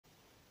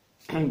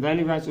And then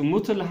he writes,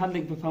 "Umutar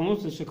lahadlik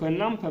b'pamuta shekoin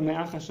lampa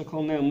me'acha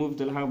shekol ner moved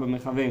l'harba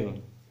mechavero."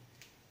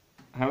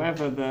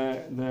 However,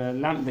 the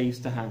lamp they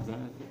used to have,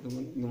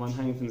 the one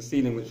hanging from the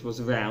ceiling, which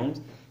was round,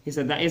 he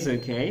said that is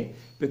okay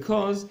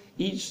because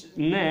each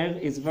ner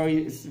is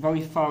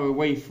very far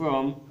away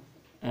from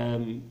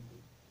sorry.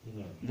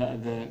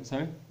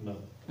 No.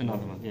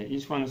 Another one. Yeah,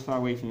 each one is far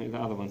away from the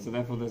other one, so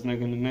therefore there's no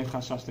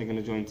chashash they're going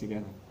to join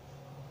together.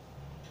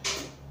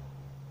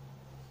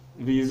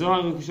 When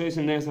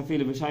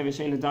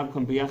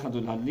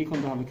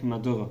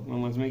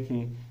one's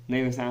making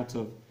nails out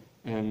of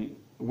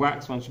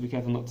wax, one should be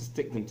careful not to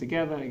stick them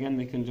together. Again,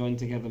 they can join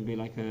together and be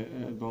like a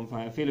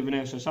bonfire. Also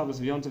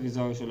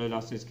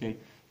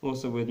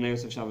with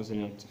nails of Shabbos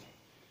and Yom Tov.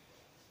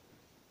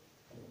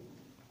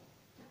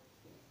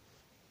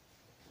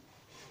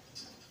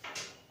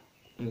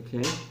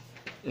 Okay.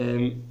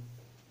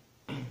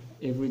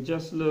 If we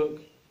just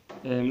look,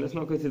 let's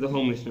not go through the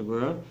whole Mishnah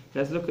Berurah.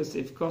 Let's look at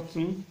Sif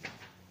Cotton.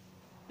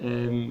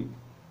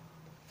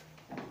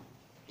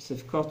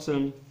 Sif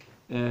Cotton.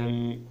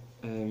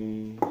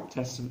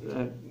 Test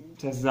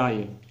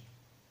Zion.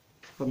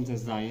 Cotton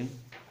Test Zion.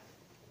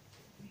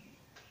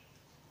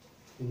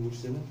 In which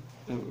simmer?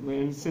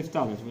 We're in Sif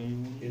Dalet.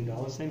 In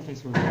Dalet? Same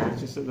place where we are.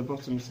 It's just at the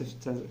bottom.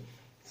 Seven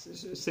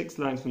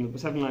lines from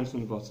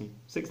the bottom.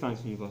 6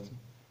 lines from the bottom.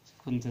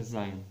 Cotton Test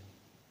Zion.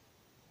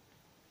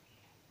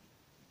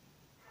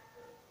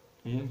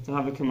 Yeah, to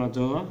have a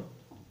Menorah.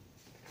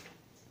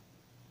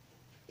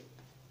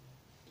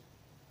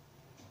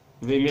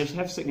 ואם יש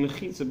הפסק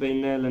מחיצה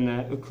בין נר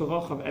לנר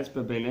וכרוחב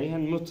אצבע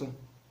ביניהן מותר.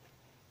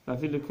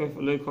 ואפילו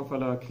לא יכוף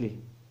עליו הכלי.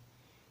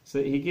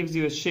 So he gives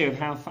you a share of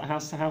how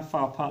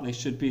far apart they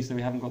should be, so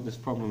we haven't got this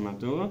problem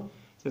with Menorah.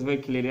 It says very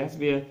clearly there has to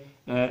be a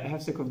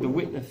hefsek of the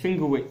width, a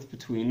finger width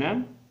between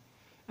them,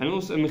 and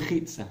also a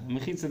mechitza. A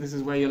mechitza, this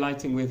is where you're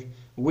lighting with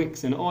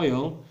wicks and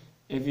oil.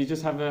 If you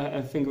just have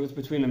a finger width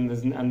between them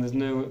and there's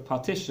no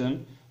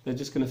partition, they're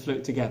just going to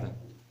float together.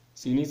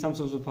 So you need some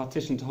sort of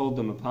partition to hold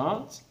them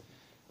apart,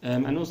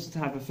 and also to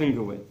have a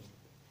finger width.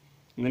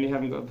 And then you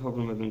haven't got a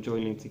problem with them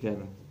joining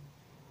together.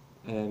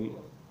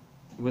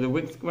 With a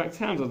wax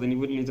handle, then you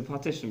wouldn't need a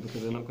partition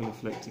because they're not going to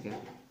float together.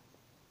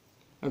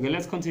 Okay,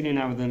 let's continue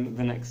now with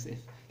the next sif.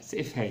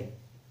 Sif hey.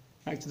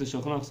 Back to the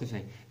Shulchan Aruch sif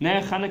hey.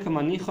 Ner Chanukah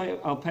manichoy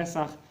al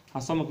Pesach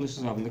hasomach l'Rosh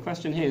Hashanah. The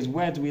question here is,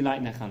 where do we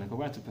light Ner Chanukah?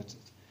 Where to put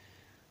it?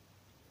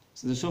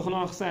 So the Shulchan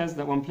Aruch says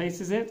that one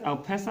places it al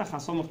Pesach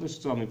hasomach l'Rosh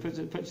Hashanah.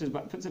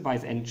 Puts it by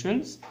its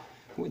entrance,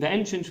 the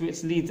entrance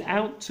which leads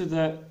out to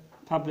the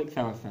public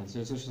thoroughfare. So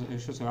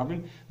Rosh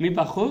Hashanah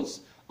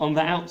mibachutz, on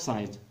the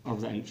outside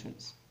of the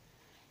entrance.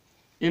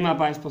 If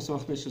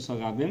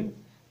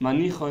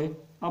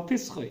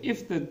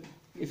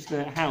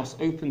the house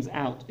opens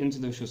out into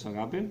the Rosh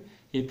Hashanah,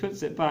 he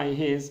puts it by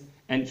his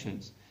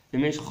entrance. If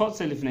he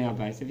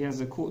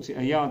has a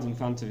yard in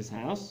front of his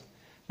house,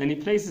 then he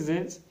places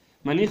it.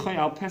 He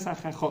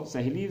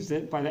leaves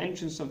it by the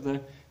entrance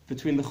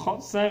between the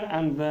chotzer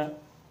and the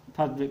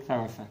public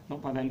thoroughfare, not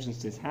by the entrance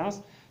to his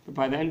house, but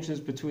by the entrance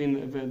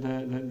between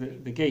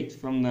the gate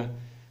from the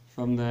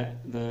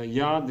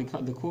yard,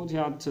 the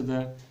courtyard to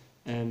the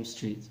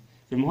street.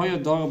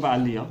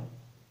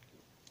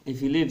 If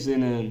he lives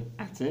in an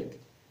attic,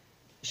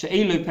 he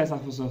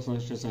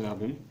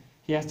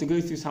has to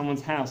go through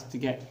someone's house to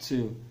get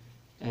to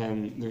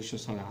the Rosh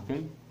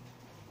Hashanah.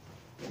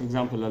 For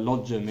example, a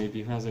lodger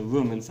maybe who has a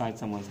room inside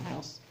someone's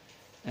house,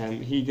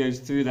 he goes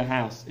through the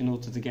house in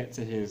order to get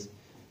to his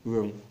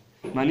room.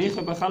 Then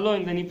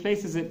he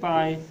places it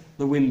by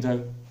the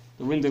window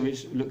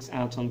which looks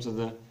out onto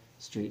the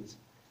street.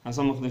 In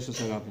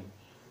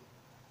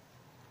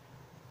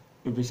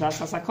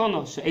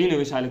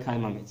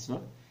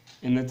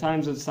the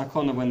times of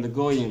Sakona, when the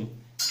Goyim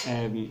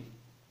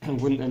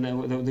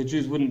the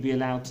Jews wouldn't be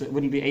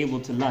able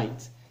to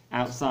light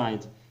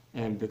outside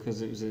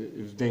because it was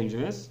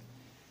dangerous.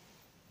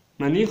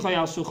 Then he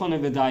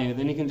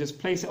can just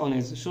place it on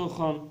his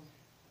shulchan.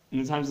 In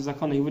the times of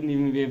Sakona, he wouldn't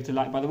even be able to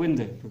light by the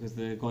window because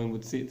the Goyim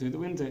would see it through the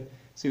window.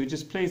 So he would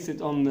just place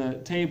it on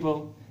the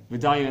table,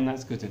 v'dayu, and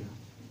that's good enough.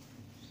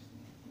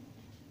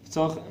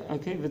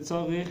 Okay, let's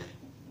stop here.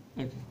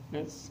 What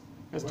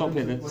is the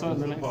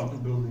part of the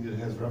building that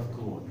has rough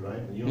corners, right?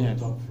 And you're on the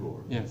top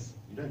floor. Yes.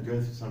 You don't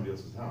go through somebody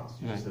else's house.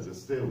 You just have a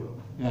stairwell.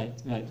 Right.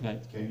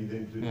 Can you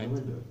then do the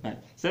window? Right.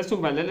 So let's talk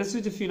about that. Let's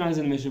read a few lines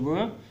in the Mishnah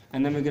Berurah,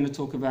 and then we'll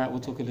talk a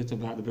little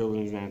about the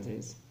buildings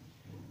nowadays.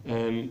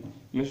 Mishnah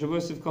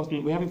Berurah Sif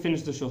Cotton. We haven't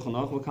finished the Shulchan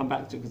Aruch. We'll come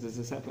back to it because there's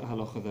a separate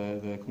halacha,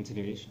 the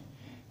continuation.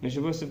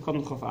 Mishnah Berurah Sif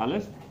Cotton Chof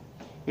Aleph.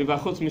 The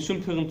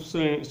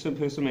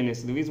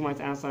reason why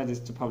it's outside is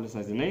to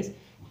publicize the nace.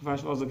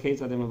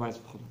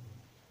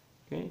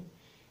 Okay.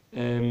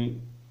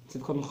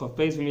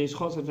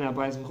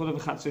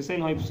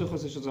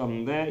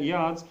 Their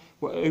yards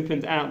were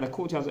opened out, their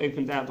courtyards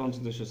opened out onto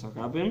the Rosh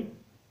Hashanah.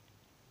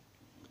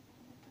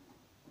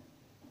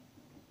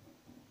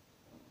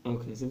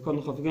 Okay, so it's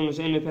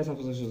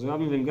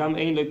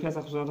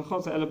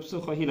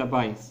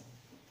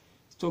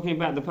talking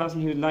about the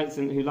person who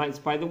lights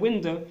by the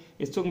window.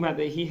 It's talking about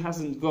that he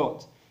hasn't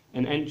got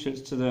an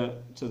entrance to the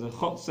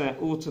chotzer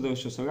or to the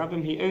Rosh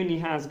Hashanah. He only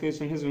goes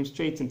from his room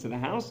straight into the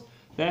house.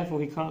 Therefore,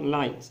 he can't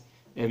light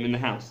in the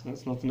house.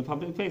 That's not in a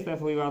public place.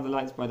 Therefore, he rather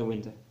lights by the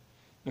window.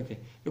 Okay.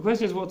 The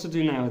question is what to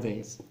do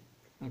nowadays.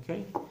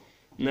 Okay.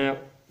 Now,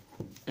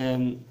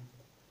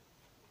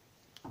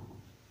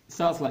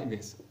 starts like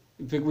this.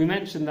 We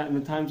mentioned that in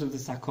the times of the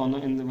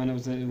Sakona, when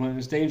it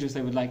was dangerous,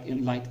 they would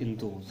light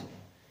indoors.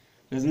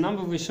 There's a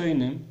number of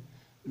Rishonim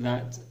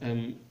that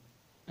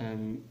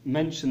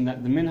mentioned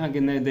that the minhag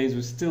in their days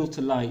was still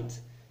to light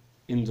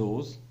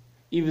indoors,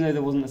 even though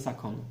there wasn't a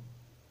Sakona.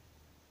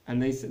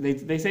 And they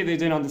say they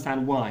don't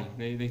understand why.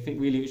 They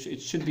think really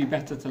it should be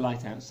better to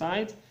light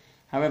outside.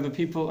 However,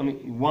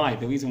 why?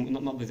 The reason,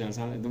 not they don't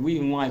understand. The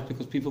reason why is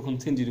because people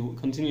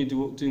continue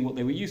doing what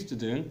they were used to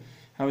doing.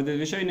 However, the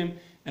Rishonim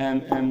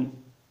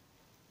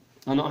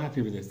are not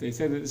happy with this. They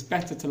say that it's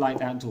better to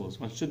light outdoors.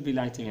 One should be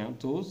lighting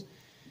outdoors.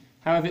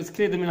 However, it's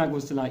clear the minhag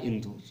was to light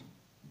indoors.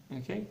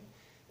 Okay?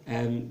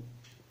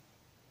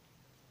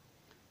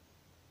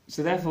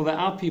 So therefore, there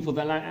are people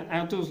that light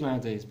outdoors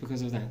nowadays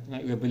because of that.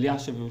 Like Rabbi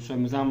Eliezer Stahl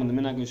and the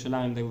Minhag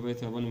Yerushalayim, they were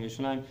both Rabbanim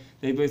Yerushalayim.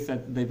 They both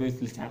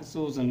lit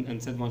outdoors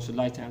and said one should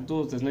light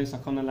outdoors. There's no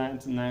sakona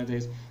light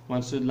nowadays.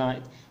 One should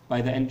light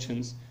by the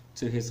entrance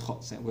to his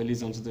chotzer, where it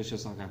leads on to the Rosh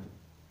Hashanah.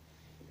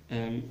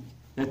 There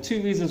are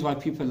two reasons why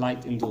people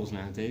light indoors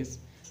nowadays.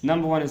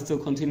 Number one is still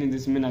continuing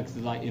this minhag to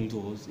light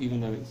indoors, even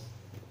though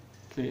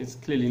it's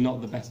clearly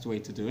not the best way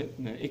to do it.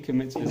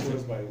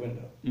 Indoors by a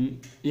window.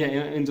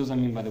 Indoors I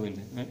mean by the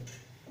window, right?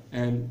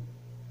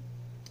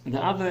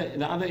 The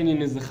other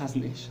Indian is the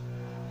Chazon Ish.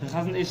 The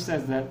Chazon Ish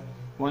says that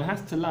one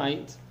has to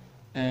light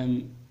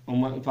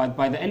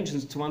by the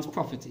entrance to one's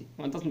property.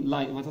 One doesn't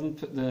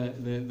put the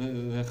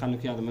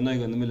Chanukah, the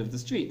Menorah in the middle of the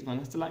street. One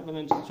has to light by the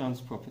entrance to one's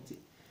property.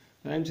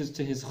 The entrance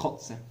to his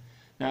chotzer.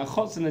 Now, a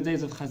chotzer in the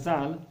days of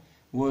Chazal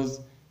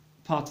was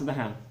part of the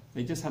house.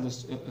 They just had a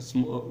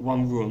small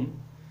one room,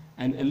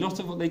 and a lot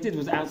of what they did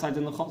was outside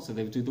in the chotzer.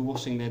 They would do the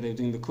washing there. They were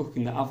doing the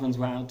cooking. The ovens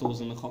were outdoors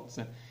in the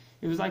chotzer.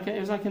 It was like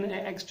an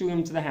extra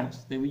room to the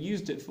house. They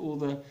used it for all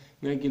the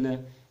regular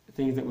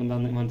things that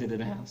one did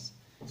in a house.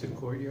 It's a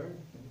courtyard.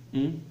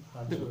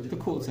 The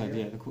courtyard,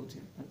 yeah, the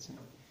courtyard. That's it.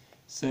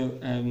 So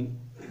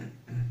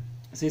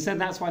he said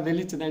that's why they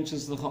lit at the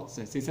entrance to the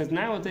chotzer. So he says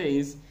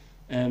nowadays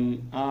the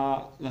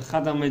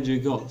chadar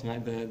medrigot,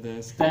 right,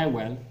 the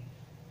stairwell,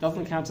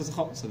 doesn't count as a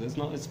chotzer.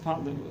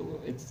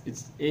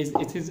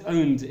 It is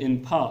owned in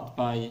part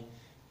by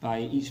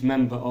each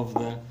member of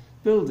the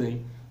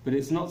building. But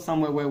it's not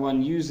somewhere where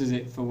one uses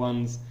it for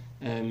one's.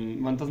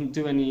 One doesn't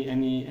do any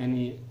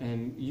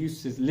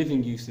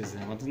living uses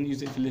there. One doesn't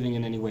use it for living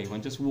in any way. One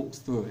just walks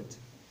through it,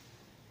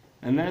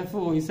 and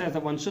therefore he says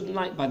that one shouldn't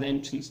light by the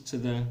entrance to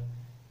the.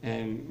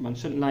 One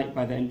shouldn't light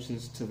by the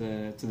entrance to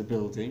the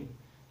building,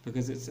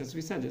 because it's, as we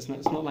said, it's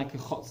not like a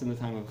chotz in the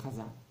time of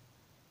Chazal.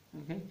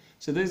 Okay,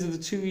 so those are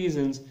the two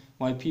reasons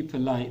why people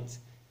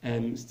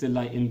still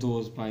light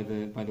indoors by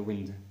the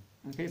window.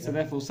 Okay, so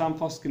therefore some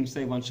poskim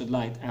say one should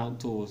light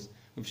outdoors.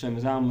 Rav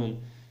Shlomo Zalman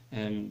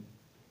and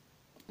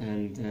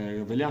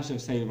Rabbi Eliezer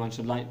say one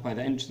should light by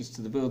the entrance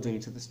to the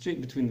building, to the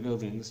street, between the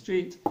building and the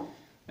street.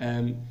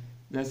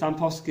 There's some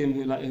poskim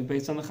who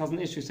based on the Chazon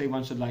Ish, who say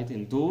one should light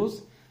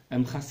indoors.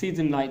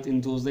 Hasidim light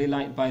indoors. They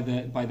light by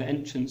the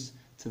entrance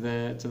to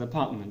the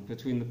apartment,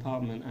 between the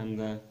apartment and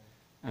the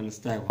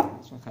stairwell.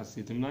 That's what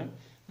Hasidim light.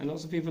 And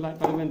lots of people light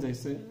by the window.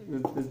 So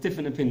there's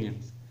different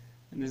opinions.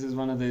 And this is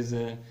one of those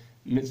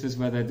mitzvahs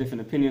where there are different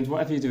opinions.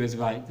 Whatever you do is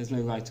right. There's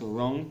no right or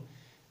wrong.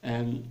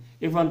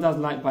 If one does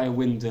light by a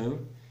window,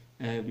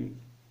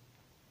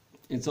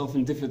 it's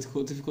often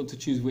difficult to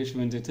choose which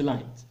window to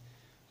light,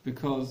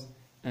 because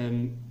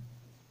when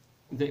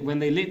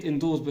they lit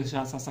indoors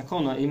b'shas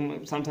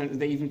hasakona, sometimes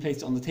they even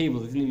placed it on the table.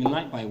 They didn't even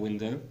light by a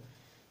window.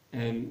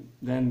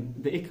 Then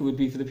the ikka would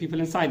be for the people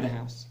inside the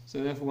house.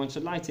 So therefore, one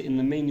should light it in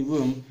the main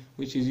room,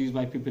 which is used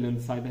by people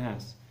inside the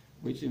house,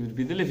 which it would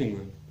be the living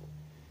room.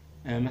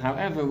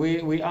 However,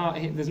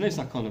 there's no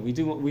sakona. We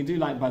do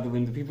light by the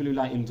window. People who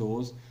light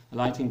indoors are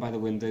lighting by the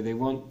window. They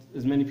want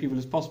as many people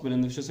as possible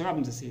in the Rosh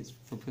Hashanah to see it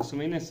for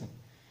Pesumei Nisa.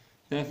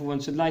 Therefore, one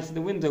should light at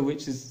the window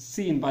which is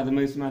seen by the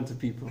most amount of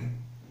people.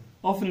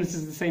 Often this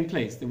is the same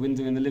place. The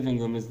window in the living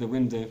room is the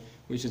window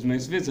which is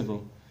most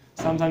visible.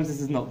 Sometimes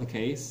this is not the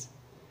case.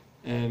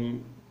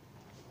 And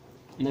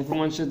therefore,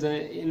 one should,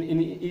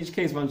 in each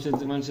case, one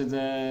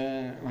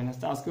has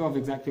to ask Rav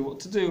exactly what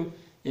to do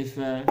if.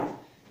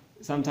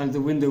 Sometimes the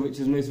window which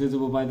is most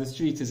visible by the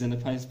street is in a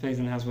place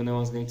in the house where no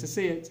one's going to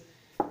see it.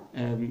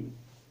 One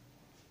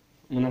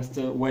has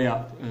to weigh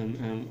up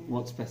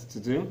what's best to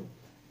do.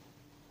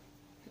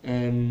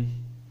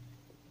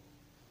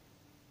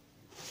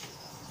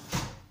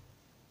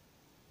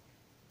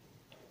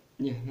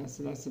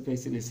 That's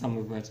basically some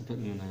of where to put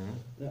the menorah.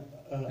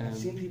 I've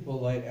seen people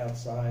light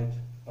outside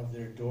of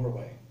their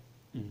doorway.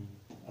 Mm-hmm.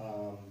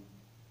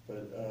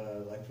 But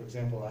like for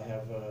example, I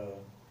have a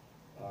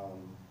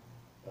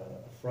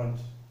front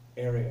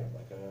area,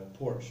 like a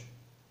porch,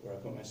 where I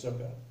put my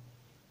sukkah.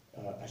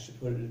 I should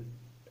put it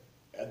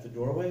at the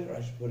doorway, or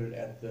I should put it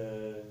at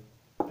the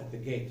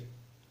gate.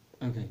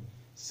 Okay,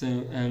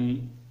 so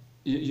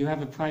you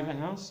have a private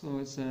house,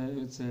 or it's a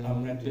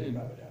I'm renting a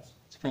private house.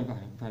 It's a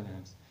private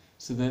house.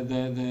 So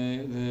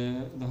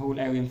the whole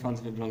area in front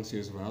of it belongs to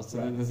you as well. So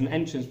Right. there's an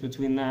entrance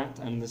between that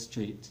and the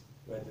street.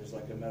 Right, there's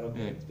like a metal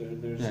gate.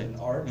 Right. There's Right. an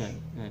arch, Right.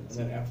 and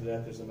then after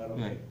that there's a metal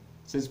Right. gate.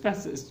 So it's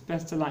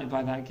best to light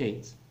by that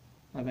gate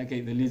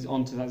that leads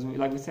onto that.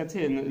 Like we said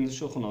here in the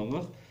Shulchan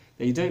Aruch,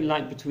 that you don't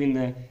light between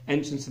the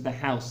entrance of the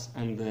house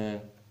and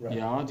the Right.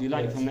 yard. You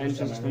light Yeah, from the it's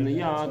the first entrance time I from the heard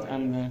that, yard that's why.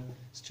 and the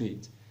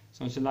street.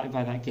 So one should light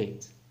by that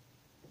gate.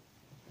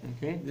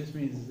 Okay, This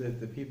means that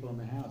the people in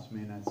the house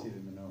may not see the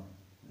menorah.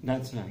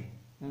 that's right.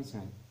 That's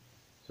right.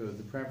 So if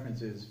the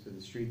preference is for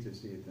the street to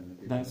see it, then the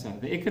people. That's right.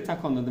 The Ikar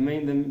Takona,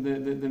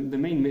 the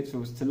main mitzvah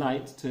was to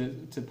light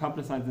to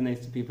publicize the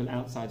names to people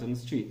outside on the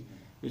street.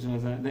 Which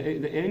was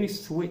they only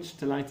switched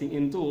to lighting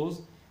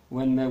indoors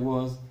when there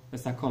was a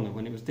sakona,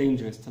 when it was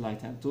dangerous to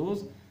light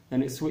outdoors.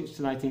 Then it switched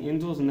to lighting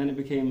indoors, and then it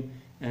became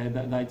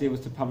the idea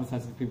was to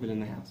publicize the people in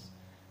the house.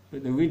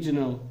 But the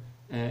original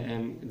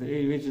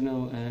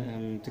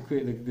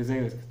decree,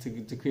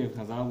 the decree of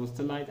Chazal was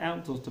to light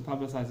outdoors to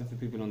publicize it for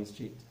people on the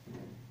street.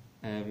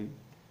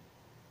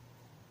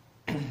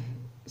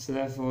 So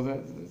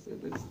therefore,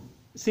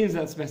 it seems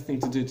that's the best thing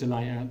to do, to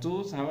light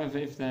outdoors. However,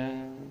 if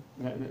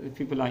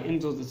people light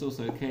indoors, it's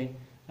also okay.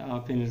 Our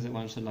opinion is that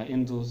one should light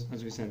indoors.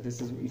 As we said,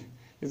 this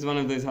is one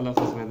of those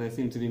halachas where there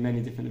seem to be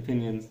many different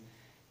opinions,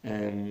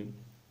 and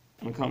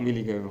I can't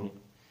really go wrong.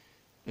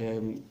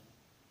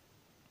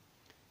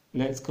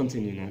 Let's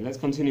continue now. Let's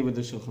continue with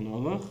the Shulchan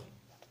Aruch.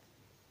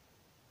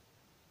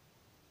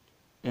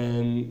 We're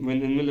in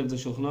the middle of the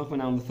Shulchan Aruch. We're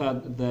now on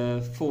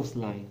the fifth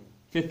line.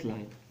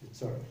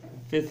 Sorry.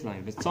 Fifth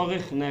line.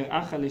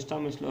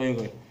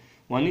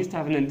 One needs to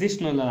have an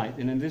additional light,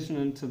 in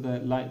addition to the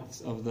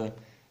lights of the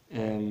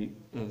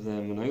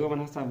menorah. One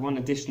has to have one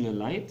additional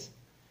light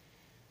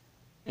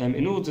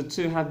in order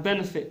to have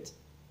benefit,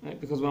 right?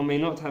 Because one may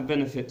not have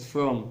benefit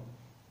from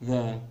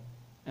the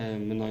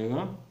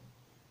menorah.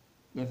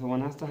 Therefore,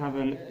 one has to have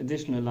an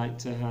additional light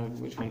to have,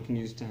 which one can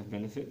use to have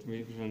benefit,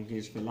 which one can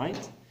use for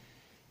light.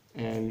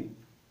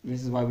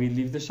 This is why we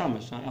leave the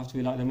shamash. Right? After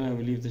we light the menorah,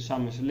 we leave the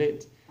shamash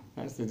lit.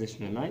 That's the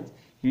additional light.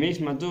 If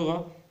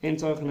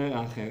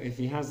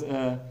he has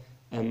a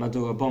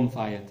Menorah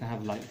bonfire to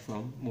have light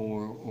from,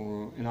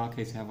 or in our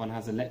case, one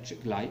has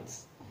electric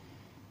lights,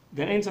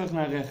 then but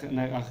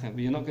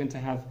you're not going to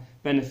have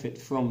benefit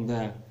from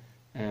the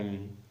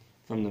Menorah,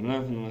 from the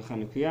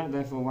Chanukah.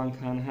 Therefore, one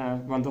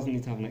doesn't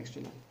need to have an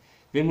extra light.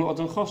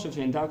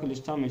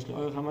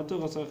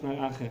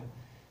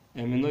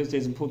 In those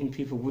days, important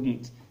people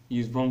wouldn't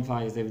use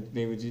bonfires. They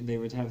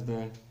would have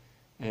the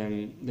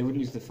they wouldn't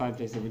use the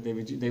fireplace.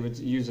 They would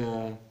use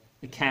a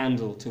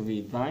candle to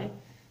read by,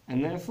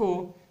 and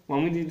therefore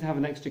one would need to have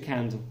an extra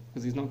candle,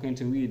 because he's not going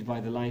to read by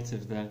the light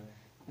of the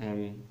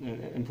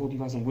important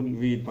person wouldn't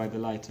read by the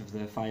light of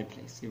the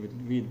fireplace. He would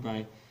read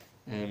by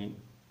a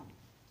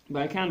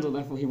candle.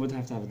 Therefore, he would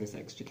have to have this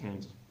extra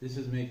candle. This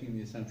is making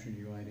the assumption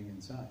you're lighting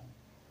inside.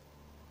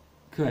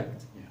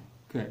 Correct. Yeah.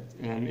 Correct.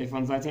 If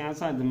one's lighting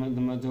outside, the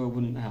Menorah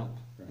wouldn't help.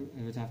 Right.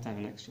 He would have to have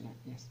an extra light.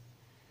 Yes.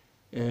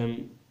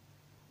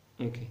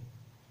 Okay.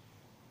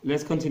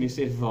 Let's continue.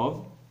 Sif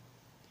Vav.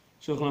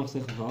 Shulchan Aruch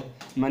Sif Vav.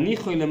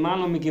 Manichoy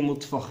lemalo megimul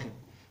tfachim.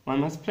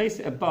 One must place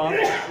it above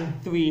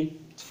 3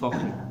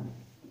 tfachim.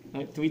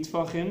 Right? 3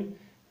 tfachim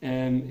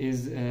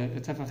is a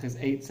tefach is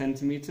 8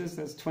 centimeters.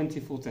 That's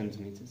 24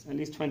 centimeters. At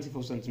least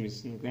 24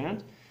 centimeters in the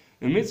ground.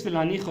 A mitzvah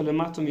lanichoy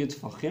lematom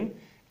yutfachim,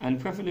 and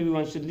preferably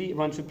one should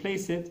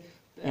place it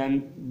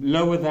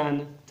lower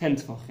than 10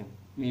 tfachim,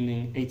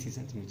 meaning 80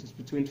 centimeters.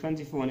 Between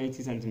 24 and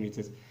 80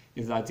 centimeters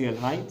is the ideal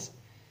height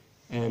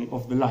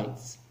of the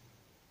lights.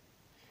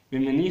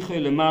 If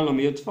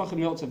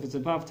it's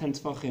above 10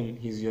 tfachim,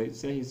 he's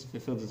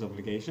fulfilled his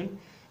obligation.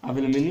 If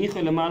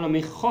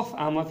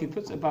he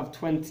puts above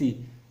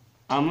 20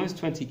 amos,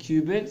 20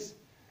 cubits,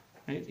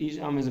 right? Each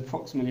amos is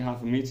approximately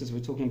half a meter, so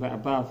we're talking about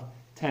above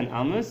 10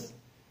 amos,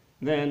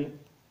 then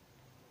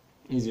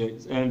he's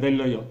then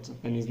lo yot,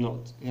 then he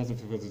hasn't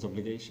fulfilled his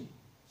obligation.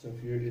 So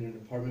if you're in an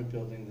apartment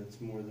building that's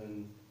more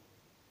than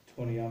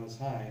 20 amos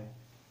high,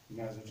 you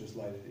might as well just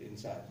light it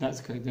inside.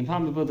 That's correct. An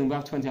apartment building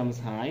above 20 amos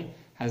high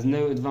has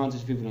no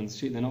advantage to people on the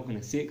street. They're not going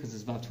to see it because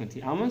it's above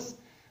 20 amos,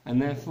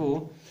 and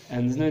therefore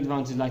there's no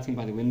advantage lighting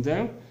by the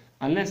window,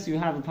 unless you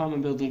have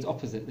apartment buildings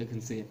opposite that can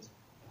see it.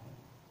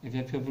 If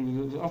you have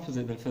people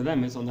opposite, then for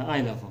them it's on the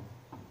eye level.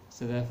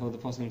 So therefore the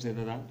Poskim say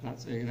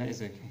that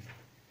is okay.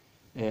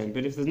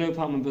 But if there's no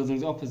apartment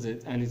buildings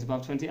opposite and it's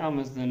above 20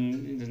 amos,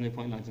 then there's no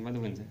point lighting by the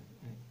window.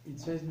 It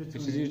says Which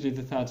is usually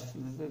the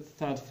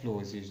third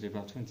floor is usually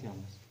about 20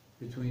 amos.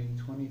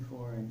 between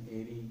 24 and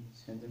 80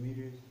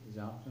 centimeters is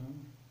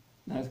optimum.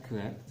 That's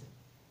correct.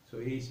 So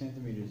 80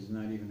 centimeters is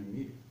not even a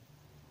meter.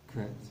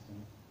 Correct. So,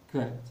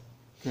 Correct.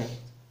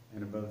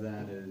 and above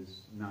that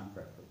is not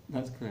preferable.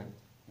 That's correct.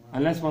 Wow.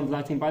 Unless one's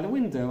lighting by the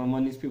window and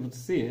one needs people to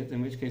see it,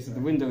 in which case if the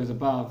window is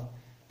above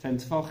 10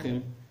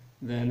 tefachim,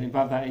 then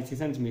above that 80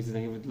 centimeters,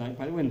 then he would light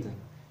by the window.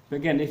 But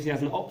again, if he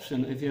has the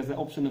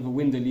option of a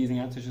window leading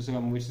out to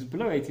Shusharabim which is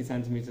below 80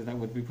 centimeters, that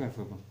would be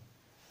preferable.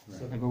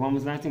 Right. But one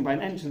was lighting by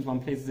an entrance, one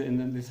places it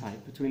in this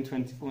height, between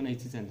 24 and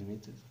 80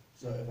 centimeters.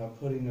 So if I'm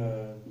putting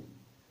a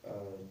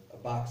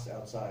box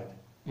outside,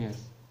 Yes,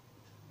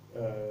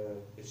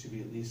 it should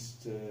be at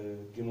least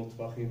gimel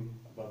tvachim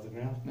above the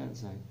ground.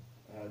 that's right.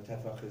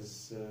 Tefach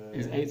is...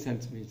 Is 8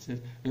 centimeters.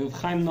 Reb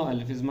Chaim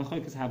Noel, if his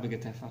machlokes how big a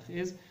tefach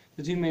is,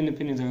 the two main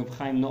opinions are Reb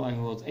Chaim Noel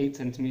who holds 8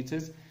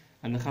 centimeters,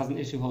 and the Chazan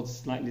Issue holds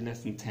slightly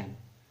less than 10.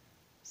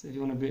 So if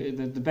you want to be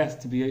the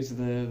best to be if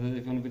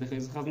you want to be the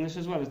Chazan Issue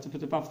as well, is to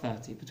put above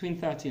 30, between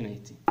 30 and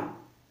 80.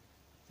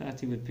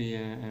 30 would be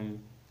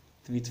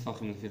 3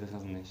 tefachim for the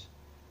Chazan Issue,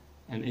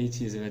 and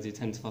 80 is already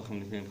 10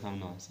 tefachim for Reb Chaim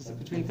Noel. So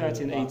between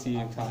 30 and 80,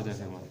 you've covered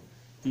everyone.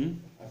 I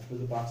put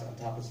the box on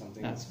top of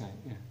something. That's right.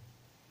 Yeah.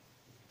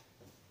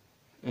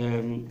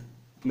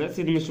 Let's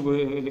see, the Mishnah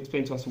will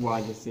explain to us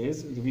why this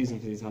is, the reason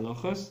for these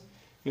halachos.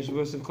 Mishnah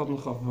will say, "Kotn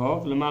chav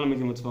vav, lemala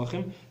megimel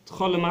tvachim,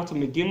 tchol lemato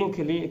megimel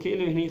keilu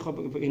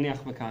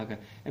hiniach b'karga."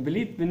 A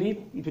belief beneath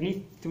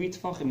 3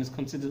 tvachim is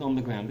considered on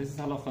the ground. This is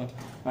halacha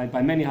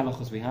by many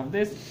halachos. We have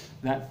this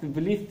that the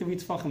beneath 3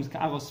 tvachim is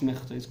ka'aros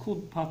mechta. It's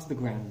called part of the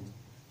ground.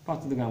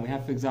 Part of the ground. We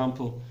have, for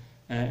example,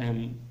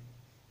 the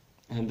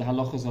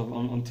halachos of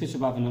on Tisha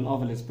B'av and an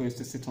oval is supposed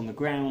to sit on the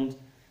ground.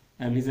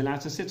 He's allowed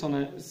to sit on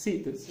a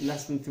seat that's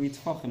less than 3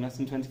 tefachim, less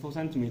than 24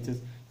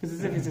 centimeters, because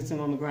as if he's sitting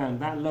on the ground.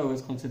 That low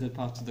is considered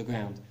part of the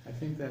ground. I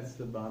think that's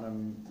the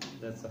bottom,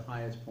 that's the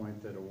highest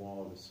point that a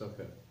wall of a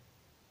sukkah.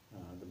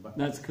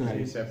 That's correct.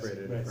 Be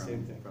separated Right, from,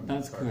 same thing. from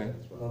That's the carpet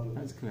correct. as well.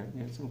 That's correct.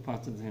 Yeah, it's all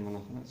part of the same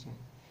halacha. That's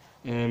right.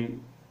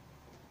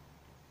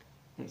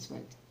 That's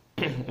right.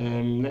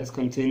 Let's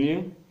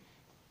continue.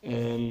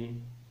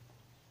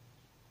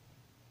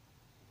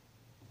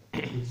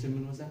 Which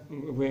simon was that?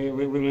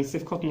 We're in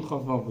Sifkot and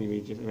Chavav. We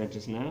read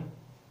just now.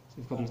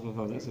 Sifkot and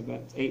Chavav. That's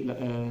about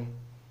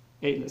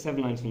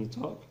 7 lines from the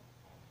top.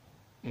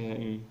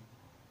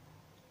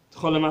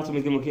 תכל למטה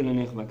מגמל כאילו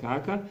נניח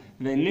בקרקע,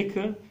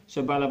 וניכר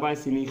שבעל הבית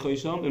הניחו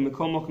שם,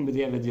 ומכל מקום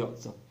בדיעבד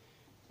יוצא.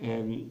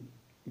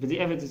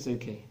 בדיעבד is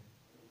okay.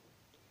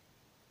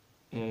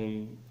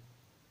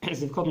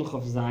 Sifkot and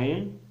Chav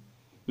Zayin,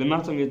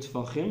 למטה מיד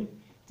טפחים,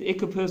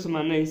 דעיקר פרסום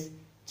הנס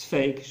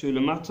תפק שהוא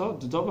למטה,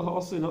 דדובר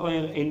העושה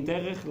לאויר אין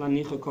דרך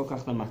להניחו כל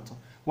כך למטה.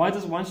 Why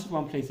should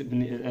one place it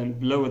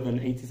lower than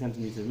 80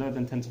 centimeters, lower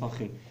than 10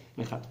 tefachim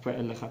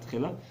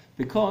lechatchila?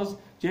 Because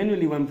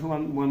generally when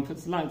one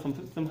puts lights, one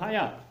puts them high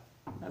up.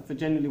 That's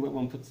generally where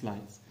one puts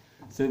lights.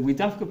 So we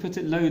dafka put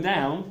it low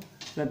down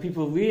so that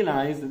people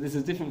realize that this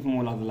is different from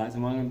all other lights,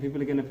 and when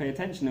people are going to pay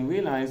attention and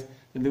realize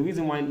that the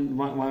reason why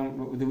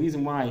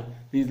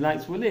these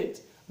lights were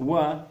lit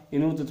were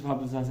in order to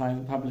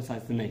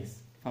publicize the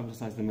nace,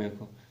 publicize the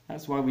miracle.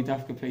 That's why we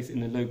dafka place it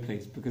in a low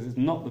place, because it's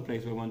not the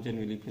place where one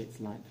generally places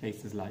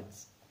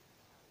lights.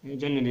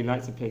 Generally,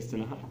 lights are placed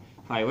in a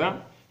higher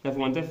up.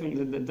 Therefore,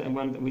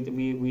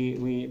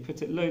 we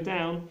put it low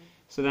down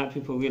so that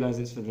people realize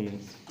it's for the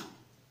nace.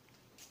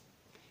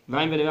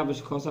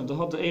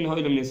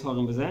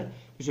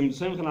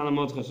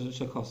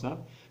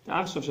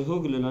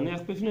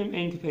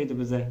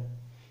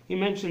 He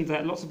mentioned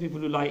that lots of people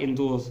who light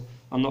indoors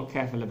are not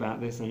careful about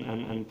this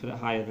and put it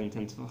higher than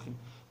 10 tefachim.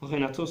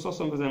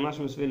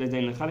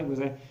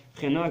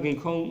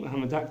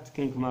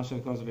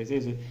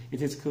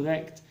 It is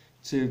correct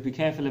to be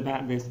careful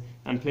about this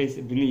and place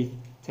it beneath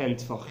 10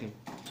 tefachim.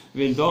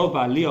 If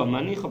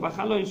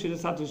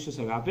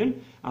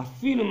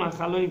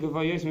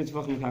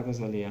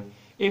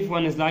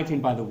one is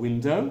lighting by the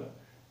window,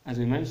 as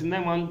we mentioned,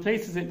 then one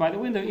places it by the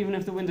window, even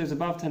if the window is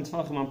above 10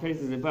 tefachim, one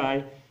places it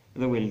by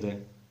the window.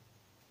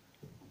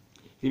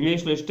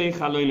 If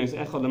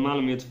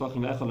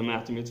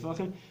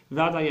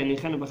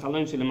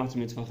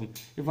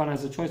one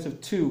has a choice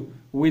of 2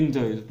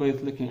 windows,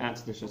 both looking at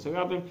the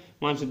Shusharabim,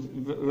 one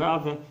should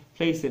rather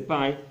place it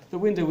by the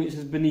window which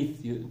is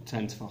beneath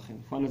 10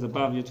 tefachim. If one is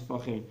above your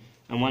tefachim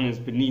and one is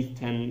beneath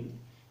 10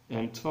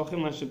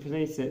 tefachim, one should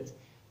place it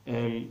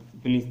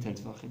beneath 10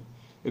 tefachim.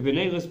 In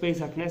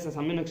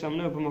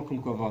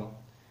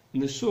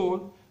the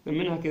shul, the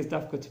minhag is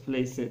dafka to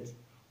place it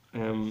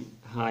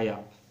high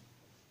up.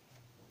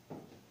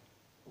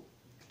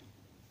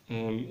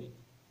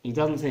 He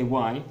doesn't say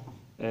why.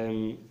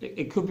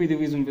 It could be the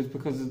reason was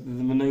because the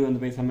Menorah in the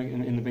Beis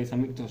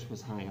Hamikdash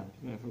was high up.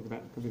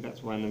 Could be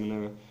that's why in the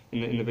Menorah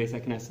in the Beis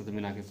HaKnesset the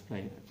minhag is to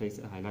place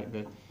it high, like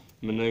the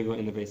Menorah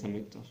in the Beis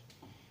Hamikdash.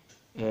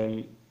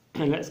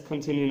 Let's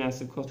continue now.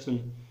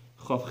 Sivkoton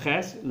Chav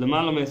Ches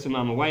Lemala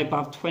Me'esumama. Why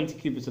above 20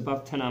 cubits,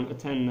 above 10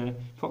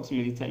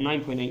 approximately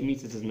 9.8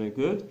 meters is no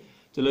good.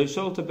 The Lo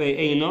Sholta Bei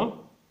Eino,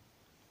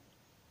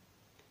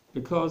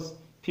 because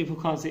people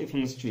can't see it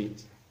from the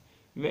street.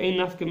 There's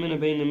no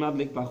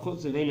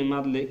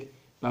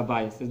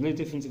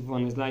difference if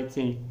one is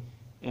lighting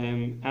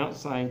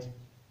outside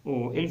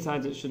or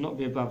inside. It should not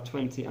be above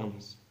 20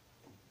 ams.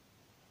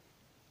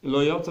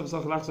 He has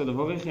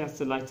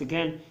to light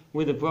again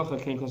with a bracha.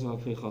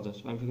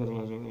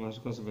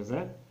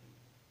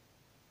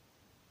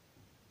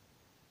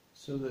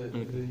 So the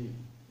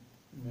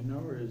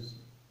menorahs,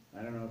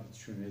 I don't know if it's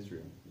true in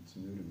Israel, it's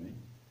new to me,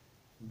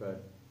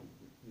 but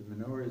the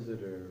menorahs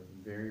that are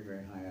very, very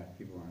high up,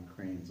 people are on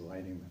cranes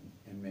lighting them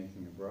and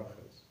making the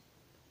brachas.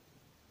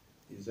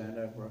 Is that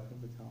a bracha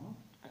b'tala?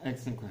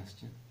 Excellent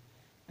question.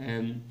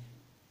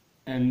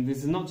 And this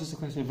is not just a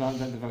question about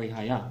that they're very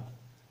high up.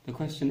 The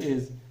question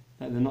is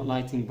that they're not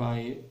lighting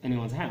by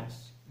anyone's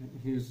house.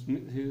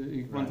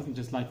 One doesn't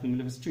just light in the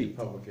middle of a street.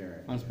 Public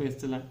area. I'm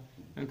supposed to light.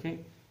 Okay.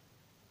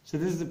 So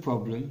this is the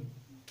problem.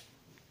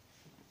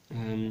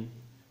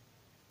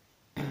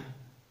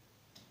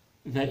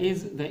 There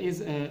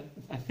is a.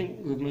 I think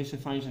with Moshe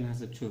Feinstein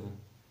has a tshuva.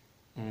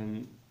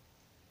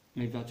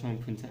 Maybe I'll try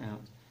and print it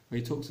out. Where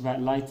he talks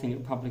about lighting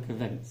at public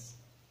events,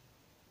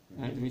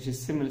 right, which is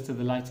similar to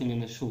the lighting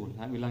in a shul.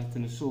 Like we light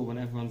in a shul when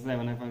everyone's there,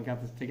 when everyone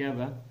gathers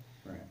together,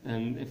 Right.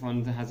 and if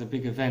one has a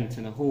big event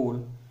in a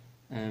hall,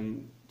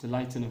 to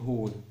light in a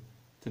hall,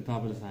 to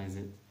publicize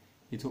it.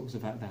 He talks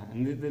about that,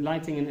 and the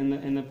lighting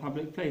in a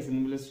public place in the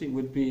middle of the street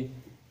would be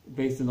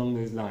based along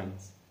those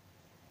lines.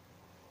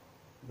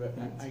 But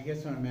Right. I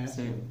guess what I'm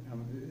asking,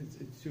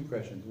 it's two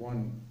questions.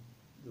 One,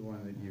 the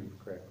one that you've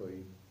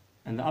correctly.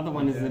 And the other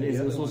one is that The it's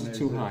other also one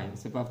too is high.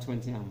 It's above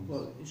 20 ams.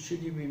 Well,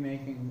 should you be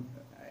making,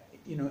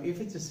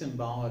 if it's a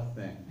symbolic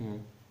thing, Yeah.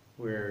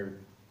 where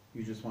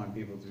you just want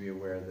people to be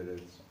aware that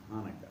it's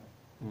Hanukkah,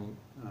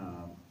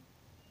 Right.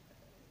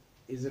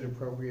 is it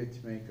appropriate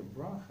to make a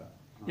bracha?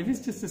 If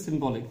it's just a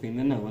symbolic thing,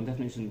 then no, one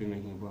definitely shouldn't be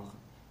making a bracha.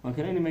 One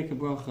can only make a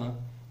bracha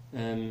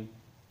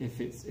if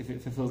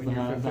it fulfills the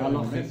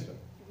halacha.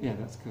 Yeah,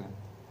 that's correct.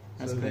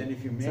 That's So correct. then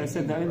if you make So I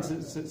said a that.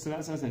 bracha, So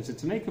that's what I'm saying. So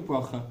to make a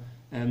bracha,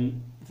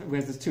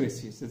 whereas there's two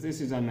issues. There's the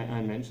issues I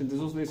mentioned.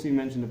 There's also the issue you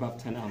mentioned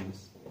above 10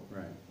 ams.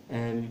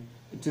 right.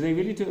 Do they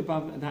really do it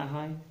above that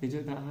high? They do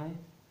it that high?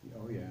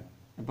 Oh, yeah.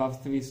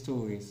 Above 3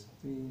 stories?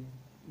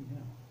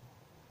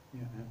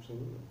 Yeah,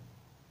 absolutely.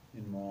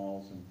 In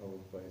malls and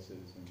public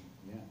places, and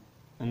yeah.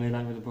 And they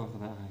light with a bracha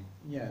that high?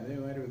 Yeah, they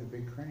light it with a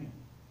big crane.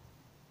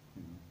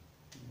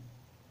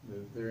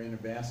 They're in a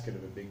basket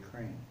of a big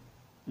crane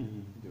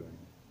Mm-hmm. doing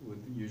it, with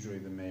usually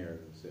the mayor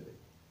of the city.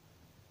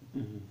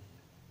 Mm-hmm.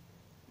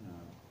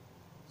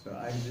 So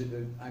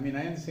I mean,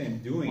 I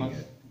understand doing What?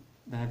 it.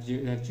 They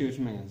have Jewish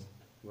mayors.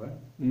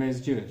 What? The mayor's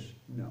Jewish.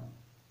 No.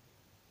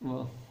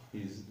 Well,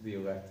 He's the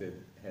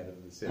elected head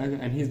of the city. okay,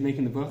 and he's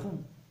making the bracha?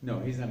 No,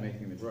 he's not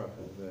making the bracha.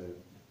 The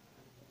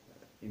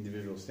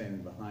individual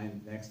standing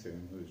behind, next to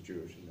him, who's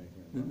Jewish, is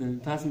making the bracha.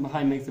 The person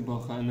behind makes the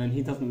bracha, and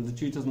then the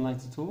Jew doesn't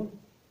light at all?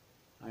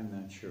 I'm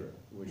not sure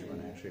which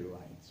one actually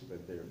lights,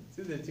 but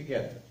they're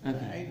together.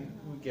 Okay.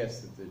 I would guess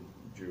that the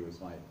Jew is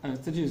lighting. Oh,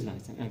 it's the Jew's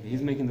lighting. Okay,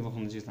 he's making the bracha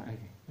and the Jew's lighting.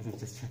 Okay,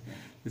 just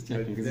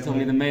checking. Because then he told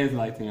me when- the mayor's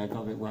lighting, I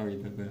got a bit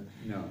worried that the...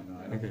 No, I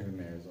don't Okay. think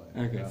the mayor's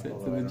lighting. Okay, so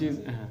Although I the don't Jews...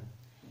 know.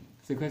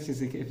 So the question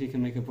is if you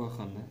can make a bracha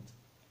on that.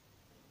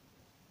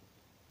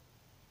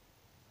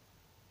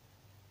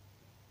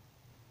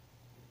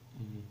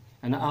 Mhm.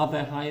 And are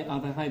there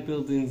high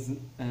buildings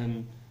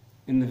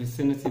in the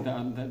vicinity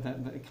that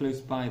are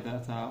close by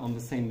that are on the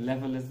same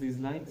level as these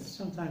lights?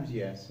 Sometimes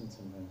yes, and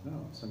sometimes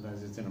no.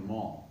 Sometimes it's in a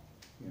mall.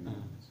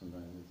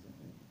 Sometimes it's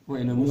Well,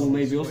 in a Mostly mall,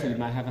 maybe also square. you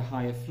might have a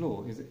higher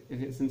floor. If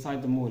it's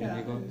inside the mall, yeah,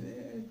 have you got?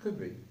 it could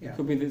be. Yeah, It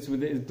could be that it's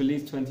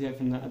beneath 28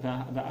 from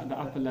the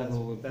upper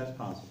level. That's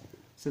possible.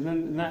 So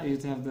then that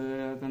you'd have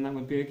then that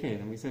would be okay.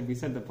 And we said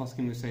that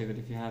poskim would say that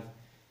if you have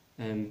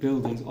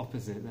buildings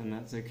opposite, then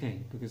that's okay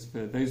because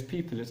for those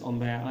people it's on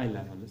their eye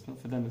level. It's not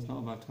for them. It's not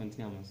about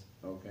 20 amas.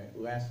 Okay.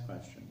 Last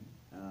question.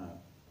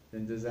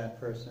 Then does that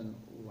person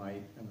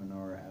light a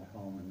menorah at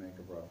home and make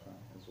a bracha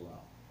as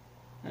well?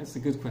 That's a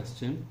good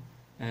question.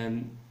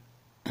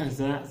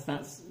 So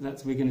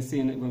that's we're going to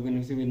see. We're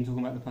going to talk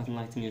about the person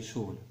lighting a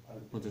shawl.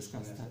 We'll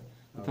discuss that.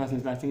 The person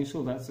who's lighting a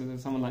shawl. That's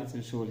someone lights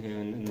a shawl here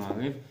in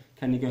Mariv.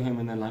 Can you go home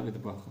and then light with the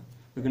bracha?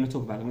 We're going to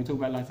talk about it. When we talk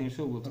about lighting a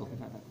shawl, we'll talk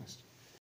about that question.